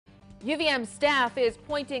UVM staff is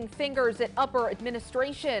pointing fingers at upper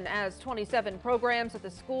administration as 27 programs at the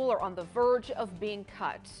school are on the verge of being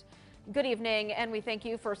cut. Good evening, and we thank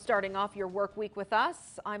you for starting off your work week with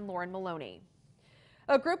us. I'm Lauren Maloney.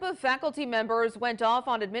 A group of faculty members went off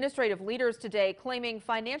on administrative leaders today, claiming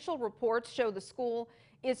financial reports show the school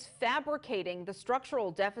is fabricating the structural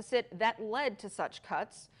deficit that led to such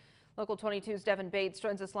cuts. Local 22's Devin Bates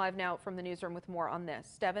joins us live now from the newsroom with more on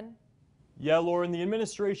this. Devin? Yeah, Lauren, the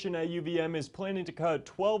administration at UVM is planning to cut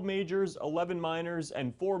 12 majors, 11 minors,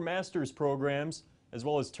 and 4 master's programs, as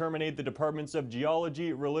well as terminate the departments of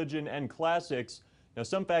geology, religion, and classics. Now,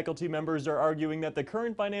 some faculty members are arguing that the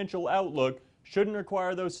current financial outlook shouldn't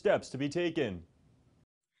require those steps to be taken.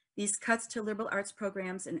 These cuts to liberal arts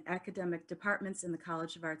programs and academic departments in the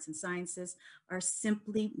College of Arts and Sciences are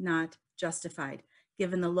simply not justified,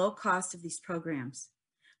 given the low cost of these programs.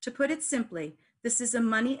 To put it simply, this is a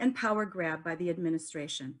money and power grab by the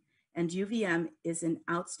administration, and UVM is in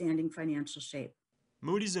outstanding financial shape.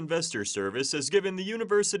 Moody's Investor Service has given the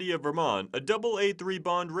University of Vermont a AA3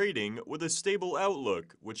 bond rating with a stable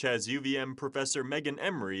outlook, which has UVM professor Megan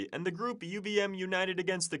Emery and the group UVM United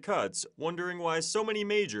Against the Cuts wondering why so many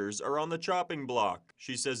majors are on the chopping block.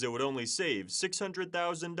 She says it would only save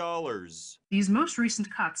 $600,000. These most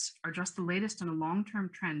recent cuts are just the latest in a long-term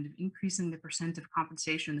trend of increasing the percent of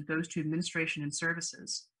compensation that goes to administration and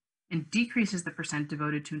services and decreases the percent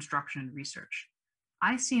devoted to instruction and research.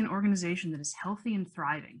 I see an organization that is healthy and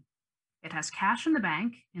thriving. It has cash in the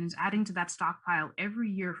bank and is adding to that stockpile every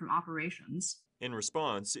year from operations. In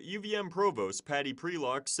response, UVM Provost Patty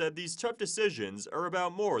Prelock said these tough decisions are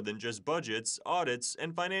about more than just budgets, audits,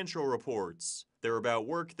 and financial reports. They're about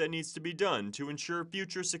work that needs to be done to ensure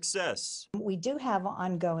future success. We do have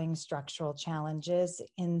ongoing structural challenges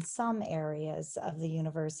in some areas of the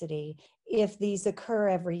university. If these occur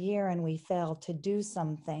every year and we fail to do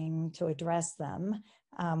something to address them,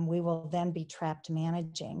 we will then be trapped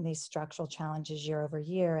managing these structural challenges year over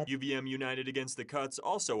year. UVM United Against the Cuts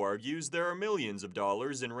also argues there are millions of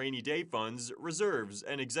dollars in rainy day funds, reserves,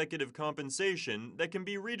 and executive compensation that can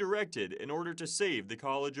be redirected in order to save the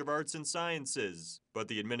College of Arts and Sciences. But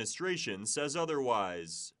the administration says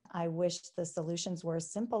otherwise. I wish the solutions were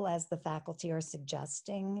as simple as the faculty are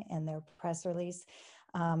suggesting in their press release.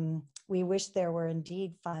 We wish there were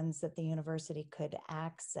indeed funds that the university could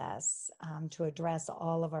access to address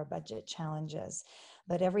all of our budget challenges.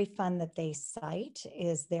 But every fund that they cite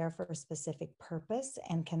is there for a specific purpose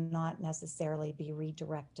and cannot necessarily be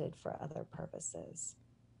redirected for other purposes.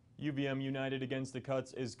 UVM United Against the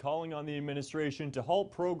Cuts is calling on the administration to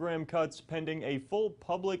halt program cuts pending a full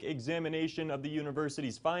public examination of the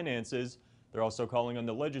university's finances. They're also calling on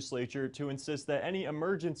the legislature to insist that any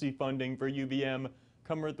emergency funding for UVM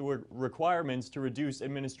come with the requirements to reduce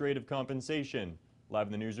administrative compensation. Live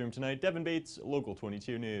in the newsroom tonight, Devin Bates, Local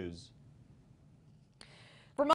 22 News.